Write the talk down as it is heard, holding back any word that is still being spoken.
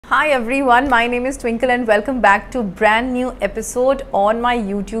Hi everyone, my name is Twinkle and welcome back to brand new episode on my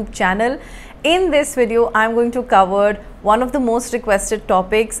YouTube channel. In this video, I'm going to cover one of the most requested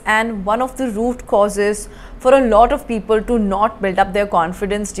topics and one of the root causes for a lot of people to not build up their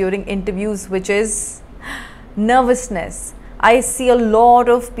confidence during interviews, which is nervousness. I see a lot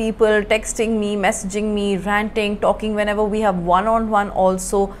of people texting me, messaging me, ranting, talking whenever we have one-on-one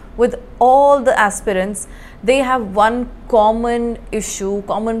also with all the aspirants. They have one common issue,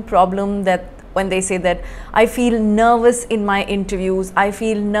 common problem, that when they say that I feel nervous in my interviews, I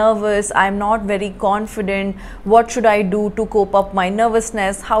feel nervous, I'm not very confident, what should I do to cope up my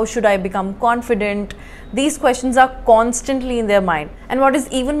nervousness, how should I become confident? These questions are constantly in their mind, and what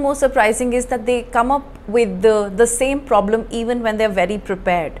is even more surprising is that they come up with the same problem even when they're very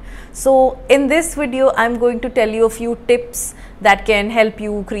prepared. So in this video, I'm going to tell you a few tips that can help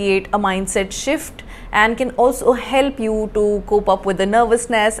you create a mindset shift and can also help you to cope up with the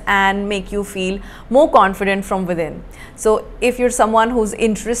nervousness and make you feel more confident from within. So if you're someone who's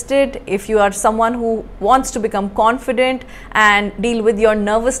interested, if you are someone who wants to become confident and deal with your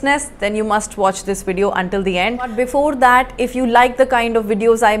nervousness, then you must watch this video until the end. But before that, if you like the kind of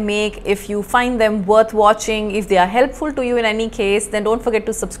videos I make, if you find them worth watching, if they are helpful to you in any case, then don't forget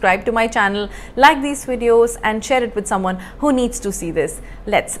to subscribe to my channel, like these videos and share it with someone who needs to see this.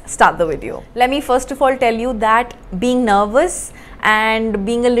 Let's start the video. Let me first of all tell you that being nervous and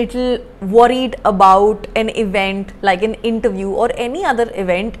being a little worried about an event like an interview or any other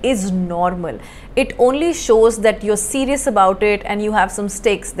event is normal. It only shows that you're serious about it and you have some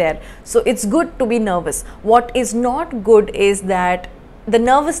stakes there. So it's good to be nervous. What is not good is that the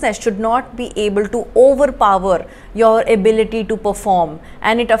nervousness should not be able to overpower your ability to perform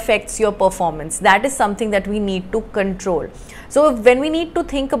and it affects your performance. That is something that we need to control. So when we need to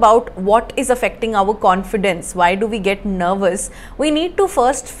think about what is affecting our confidence, why do we get nervous, we need to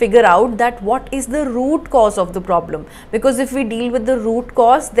first figure out that what is the root cause of the problem, because if we deal with the root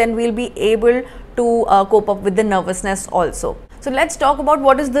cause, then we'll be able to cope up with the nervousness also. So let's talk about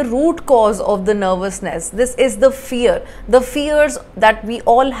what is the root cause of the nervousness. This is the fear, the fears that we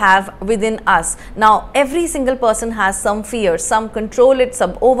all have within us. Now, every single person has some fears, some control it,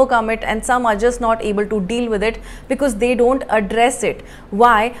 some overcome it, and some are just not able to deal with it because they don't address it.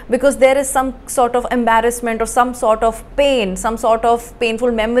 Why? Because there is some sort of embarrassment or some sort of pain, some sort of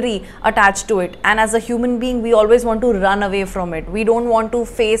painful memory attached to it. And as a human being, we always want to run away from it. We don't want to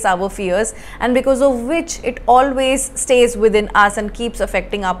face our fears, and because of which it always stays within us and keeps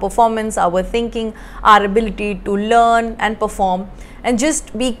affecting our performance, our thinking, our ability to learn and perform and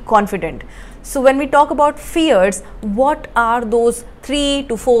just be confident. So when we talk about fears, what are those 3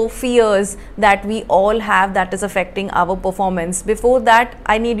 to 4 fears that we all have that is affecting our performance? Before that,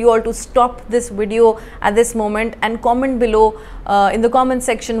 I need you all to stop this video at this moment and comment below in the comment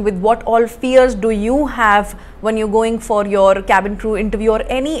section with what all fears do you have when you're going for your cabin crew interview or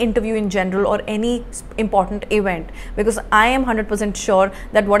any interview in general or any important event, because I am 100% sure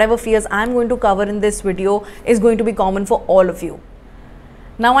that whatever fears I'm going to cover in this video is going to be common for all of you.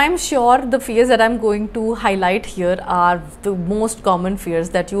 Now, I am sure the fears that I'm going to highlight here are the most common fears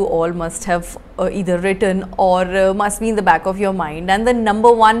that you all must have either written or must be in the back of your mind. And the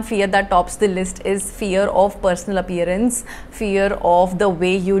number one fear that tops the list is fear of personal appearance, fear of the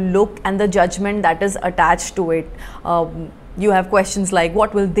way you look and the judgment that is attached to it. You have questions like,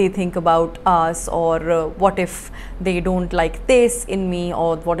 what will they think about us, or what if they don't like this in me,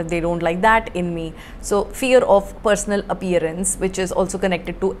 or what if they don't like that in me. So fear of personal appearance, which is also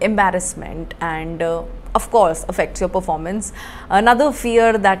connected to embarrassment and of course affects your performance. Another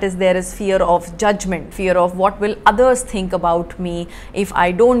fear that is there is fear of judgment, fear of what will others think about me if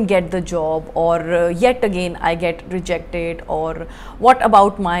I don't get the job, or yet again I get rejected, or what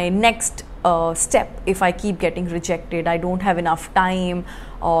about my next step if I keep getting rejected, I don't have enough time,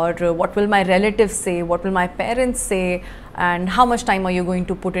 or what will my relatives say, what will my parents say, and how much time are you going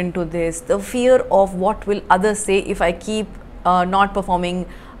to put into this. The fear of what will others say if I keep not performing,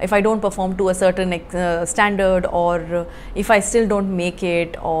 if I don't perform to a certain standard, or if I still don't make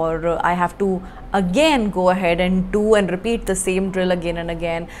it, or I have to again go ahead and do and repeat the same drill again and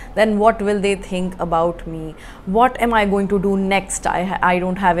again, then what will they think about me? What am I going to do next? I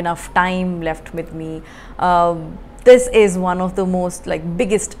don't have enough time left with me. This is one of the most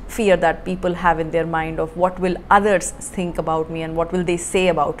biggest fear that people have in their mind, of what will others think about me and what will they say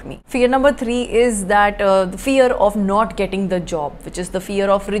about me. Fear number 3 is that the fear of not getting the job, which is the fear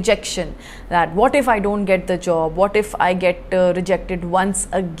of rejection. That what if I don't get the job? What if I get rejected once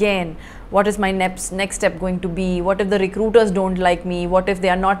again? what is my next step going to be, what if the recruiters don't like me, what if they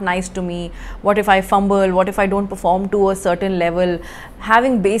are not nice to me, what if I fumble, what if I don't perform to a certain level.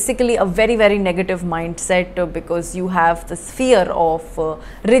 Having basically a very, very negative mindset because you have this fear of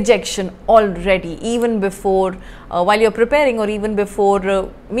rejection already, even before while you're preparing, or even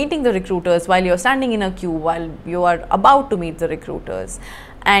before meeting the recruiters, while you're standing in a queue, while you are about to meet the recruiters.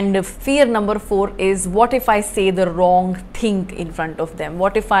 And fear number 4 is, what if I say the wrong thing in front of them?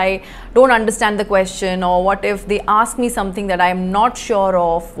 What if I don't understand the question, or what if they ask me something that I am not sure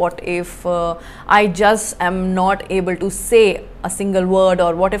of? What if I just am not able to say a single word,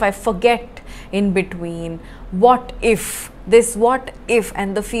 or what if I forget in between? What if this, what if,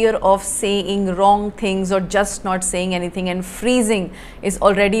 and the fear of saying wrong things or just not saying anything and freezing is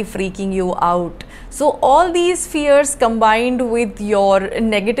already freaking you out. So all these fears combined with your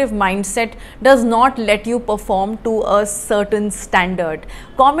negative mindset does not let you perform to a certain standard.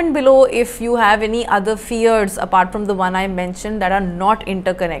 Comment below if you have any other fears apart from the one I mentioned that are not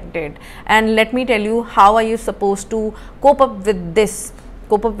interconnected, and let me tell you, how are you supposed to cope up with this?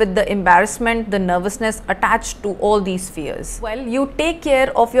 Cope up with the embarrassment, the nervousness attached to all these fears? Well, you take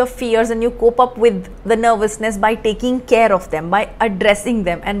care of your fears and you cope up with the nervousness by taking care of them, by addressing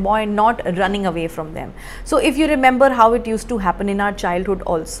them, and by not running away from them. So if you remember how it used to happen in our childhood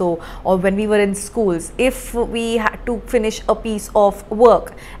also, or when we were in schools, if we had to finish a piece of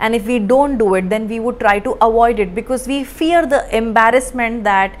work and if we don't do it, then we would try to avoid it because we fear the embarrassment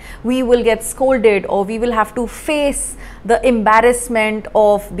that we will get scolded, or we will have to face the embarrassment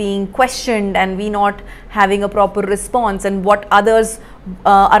of being questioned and we not having a proper response, and what others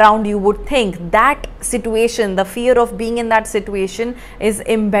around you would think. That situation, the fear of being in that situation, is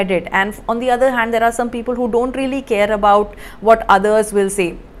embedded. And on the other hand, there are some people who don't really care about what others will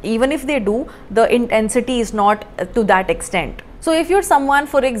say. Even if they do, the intensity is not to that extent. So if you're someone,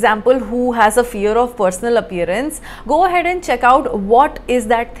 for example, who has a fear of personal appearance, go ahead and check out what is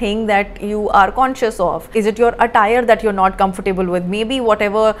that thing that you are conscious of. Is it your attire that you're not comfortable with? Maybe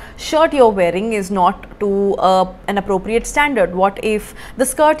whatever shirt you're wearing is not to an appropriate standard. What if the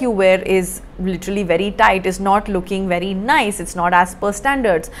skirt you wear is literally very tight, is not looking very nice, it's not as per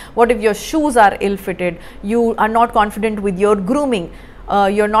standards? What if your shoes are ill-fitted? You are not confident with your grooming.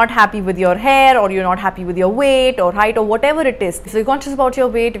 You're not happy with your hair, or you're not happy with your weight or height, or whatever it is. If you're conscious about your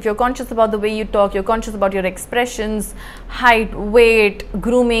weight, if you're conscious about the way you talk, you're conscious about your expressions, height, weight,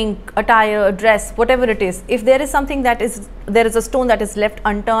 grooming, attire, dress, whatever it is, if there is something that is, there is a stone that is left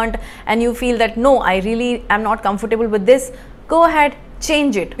unturned and you feel that no, I really am not comfortable with this, go ahead,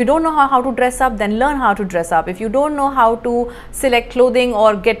 change it. If you don't know how to dress up, then learn how to dress up. If you don't know how to select clothing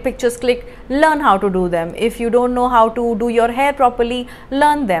or get pictures clicked, learn how to do them. If you don't know how to do your hair properly,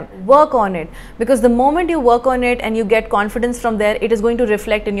 learn them. Work on it, because the moment you work on it and you get confidence from there, it is going to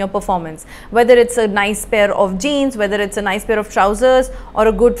reflect in your performance. Whether it's a nice pair of jeans, whether it's a nice pair of trousers, or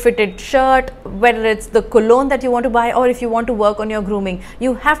a good fitted shirt, whether it's the cologne that you want to buy, or if you want to work on your grooming,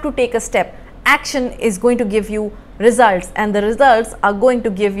 you have to take a step. Action is going to give you results, and the results are going to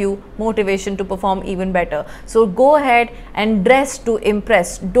give you motivation to perform even better. So go ahead and dress to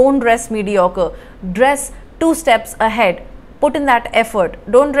impress. Don't dress mediocre. Dress 2 steps ahead. Put in that effort.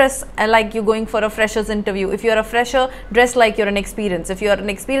 Don't dress like you're going for a fresher's interview. If you're a fresher, dress like you're an experienced. If you're an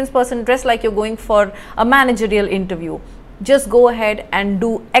experienced person, dress like you're going for a managerial interview. Just go ahead and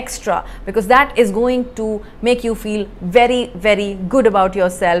do extra, because that is going to make you feel very, very good about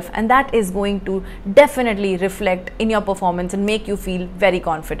yourself, and that is going to definitely reflect in your performance and make you feel very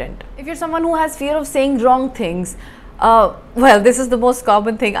confident. If you're someone who has fear of saying wrong things, well, this is the most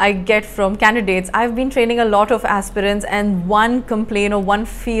common thing I get from candidates. I've been training a lot of aspirants, and one complaint or one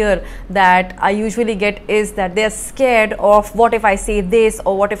fear that I usually get is that they're scared of what if I say this,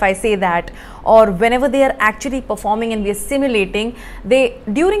 or what if I say that. Or whenever they are actually performing and we are simulating,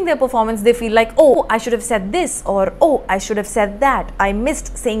 during their performance they feel like, oh, I should have said this, or oh, I should have said that, I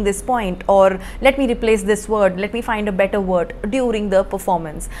missed saying this point, or let me replace this word, let me find a better word during the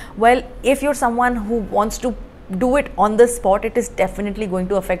performance. Well, if you're someone who wants to do it on the spot, it is definitely going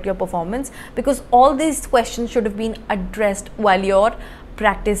to affect your performance, because all these questions should have been addressed while your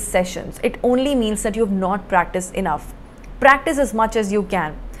practice sessions. It only means that you have not practiced enough. Practice as much as you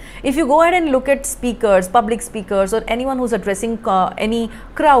can. If you go ahead and look at speakers, public speakers, or anyone who's addressing any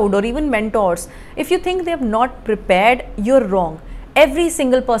crowd, or even mentors, if you think they have not prepared, you're wrong. Every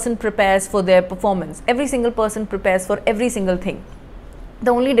single person prepares for their performance. Every single person prepares for every single thing. The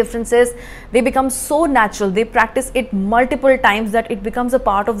only difference is they become so natural, they practice it multiple times that it becomes a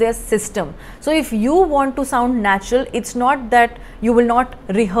part of their system. So if you want to sound natural, it's not that you will not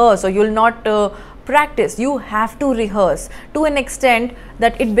rehearse, or you will not Practice. You have to rehearse to an extent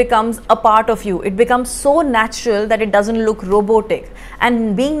that it becomes a part of you. It becomes so natural that it doesn't look robotic.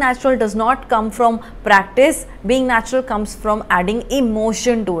 And being natural does not come from practice. Being natural comes from adding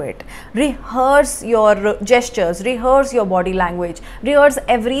emotion to it. Rehearse your gestures, rehearse your body language, rehearse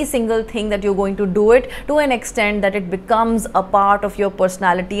every single thing that you're going to do it to an extent that it becomes a part of your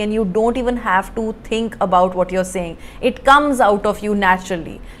personality, and you don't even have to think about what you're saying. It comes out of you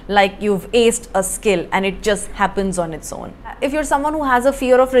naturally, like you've aced a skill and it just happens on its own. If you're someone who has a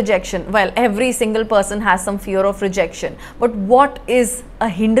fear of rejection, well, every single person has some fear of rejection, but what is a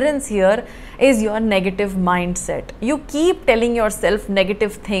hindrance here is your negative mindset. You keep telling yourself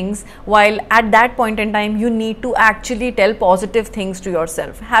negative things, while at that point in time you need to actually tell positive things to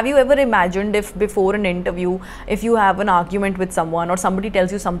yourself. Have you ever imagined if before an interview, if you have an argument with someone or somebody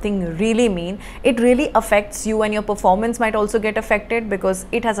tells you something really mean, it really affects you and your performance might also get affected because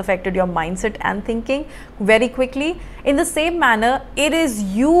it has affected your mindset and thinking very quickly. In the same manner, it is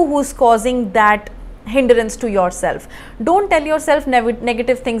you who's causing that hindrance to yourself. Don't tell yourself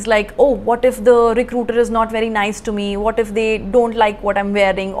negative things like, oh, what if the recruiter is not very nice to me, what if they don't like what I'm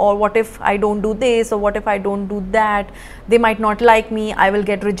wearing, or what if I don't do this, or what if I don't do that, they might not like me, I will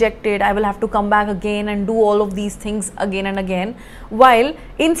get rejected, I will have to come back again and do all of these things again and again. While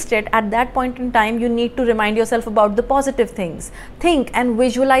instead at that point in time you need to remind yourself about the positive things. Think and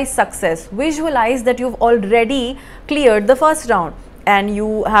visualize success. Visualize that you've already cleared the first round and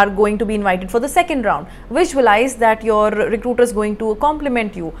you are going to be invited for the second round. Visualize that your recruiter is going to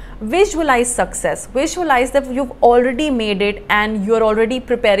compliment you. Visualize success. Visualize that you've already made it and you're already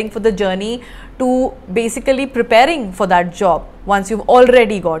preparing for the journey to basically preparing for that job once you've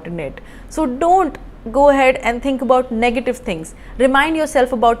already gotten it. So don't go ahead and think about negative things. Remind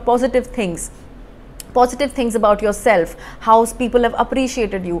yourself about positive things. Positive things about yourself, how people have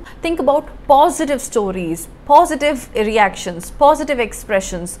appreciated you. Think about positive stories, positive reactions, positive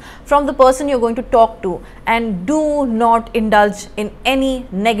expressions from the person you're going to talk to, and do not indulge in any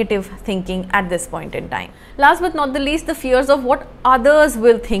negative thinking at this point in time. Last but not the least, the fears of what others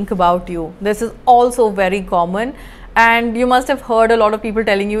will think about you. This is also very common. And you must have heard a lot of people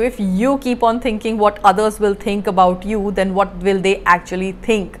telling you, if you keep on thinking what others will think about you, then what will they actually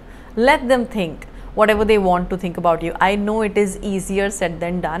think? Let them think whatever they want to think about you. I know it is easier said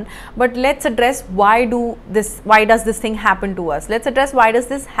than done, but let's address why does this thing happen to us? Let's address why does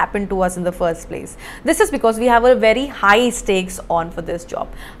this happen to us in the first place. This is because we have a very high stakes on for this job.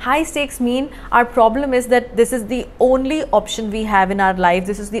 High stakes mean our problem is that this is the only option we have in our life.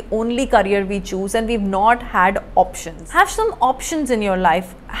 This is the only career we choose and we've not had options. Have some options in your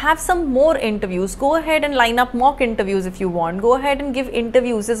life. Have some more interviews. Go ahead and line up mock interviews if you want. Go ahead and give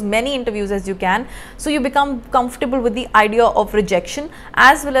interviews, as many interviews as you can, so you become comfortable with the idea of rejection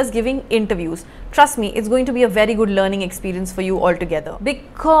as well as giving interviews. Trust me, it's going to be a very good learning experience for you altogether.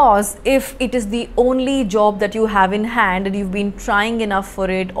 Because if it is the only job that you have in hand and you've been trying enough for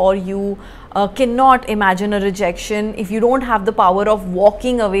it, or you cannot imagine a rejection, if you don't have the power of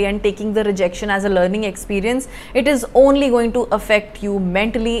walking away and taking the rejection as a learning experience, it is only going to affect you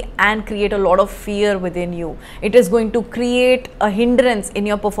mentally and create a lot of fear within you. It is going to create a hindrance in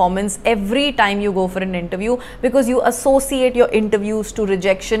your performance every time you go for an interview, because you associate your interviews to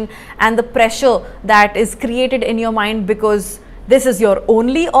rejection and the pressure that is created in your mind because this is your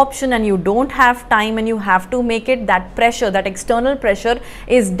only option and you don't have time and you have to make it. That pressure, that external pressure,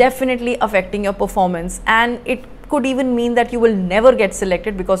 is definitely affecting your performance, and it could even mean that you will never get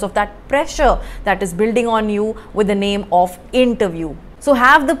selected because of that pressure that is building on you with the name of interview. So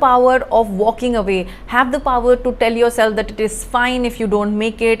have the power of walking away. Have the power to tell yourself that it is fine if you don't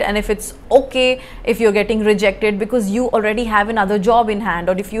make it, and if it's okay if you're getting rejected, because you already have another job in hand,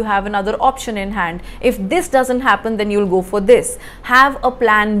 or if you have another option in hand. If this doesn't happen, then you'll go for this. Have a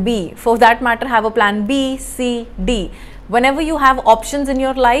plan B. For that matter, have a plan B, C, D. Whenever you have options in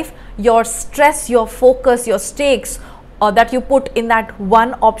your life, your stress, your focus, your stakes that you put in that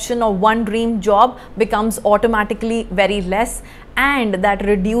one option or one dream job becomes automatically very less, and that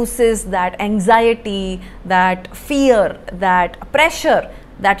reduces that anxiety, that fear, that pressure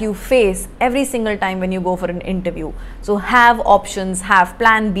that you face every single time when you go for an interview. So have options, have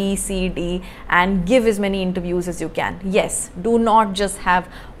plan B, C, D, and give as many interviews as you can. Yes, do not just have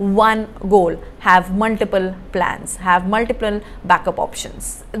one goal, have multiple plans, have multiple backup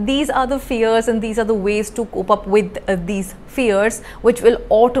options. These are the fears and these are the ways to cope up with these fears, which will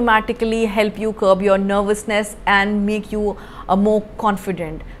automatically help you curb your nervousness and make you more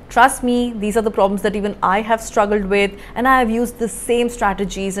confident. Trust me, these are the problems that even I have struggled with, and I have used the same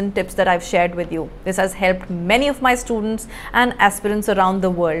strategies and tips that I've shared with you. This has helped many of my students students and aspirants around the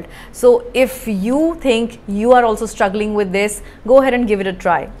world. So if you think you are also struggling with this, go ahead and give it a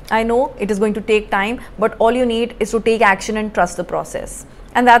try. I know it is going to take time, but all you need is to take action and trust the process.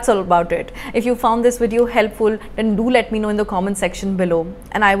 And that's all about it. If you found this video helpful, then do let me know in the comment section below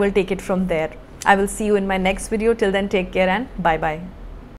and I will take it from there. I will see you in my next video. Till then, take care and bye bye.